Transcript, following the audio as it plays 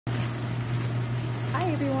Hi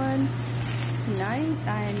everyone. Tonight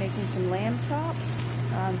I am making some lamb chops,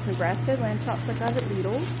 some grass-fed lamb chops I got at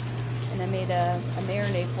Lidl, and I made a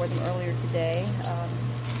marinade for them earlier today.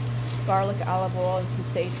 Garlic, olive oil, and some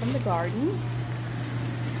sage from the garden.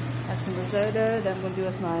 I have some risotto that I'm going to do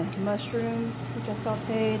with my mushrooms, which I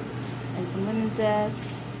sauteed, and some lemon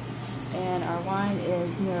zest. And our wine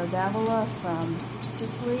is Nero D'Avola from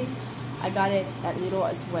Sicily. I got it at Lidl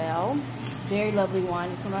as well. Very lovely wine.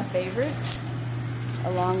 It's one of my favorites,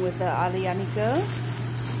 along with the Alianico.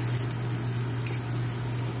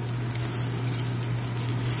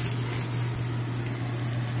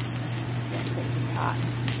 It's hot.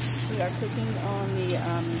 We are cooking on the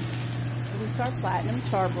Platinum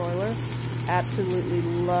Char-broiler. Absolutely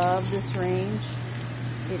love this range.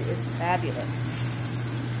 It is fabulous.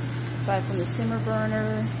 Aside from the simmer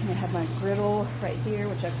burner, I have my griddle right here,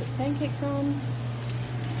 which I cook pancakes on,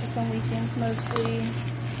 just on weekends mostly.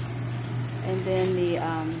 And then the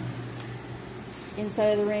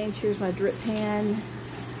inside of the range, here's my drip pan.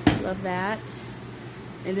 Love that.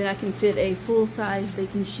 And then I can fit a full-size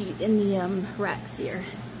baking sheet in the racks here.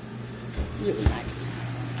 Really nice.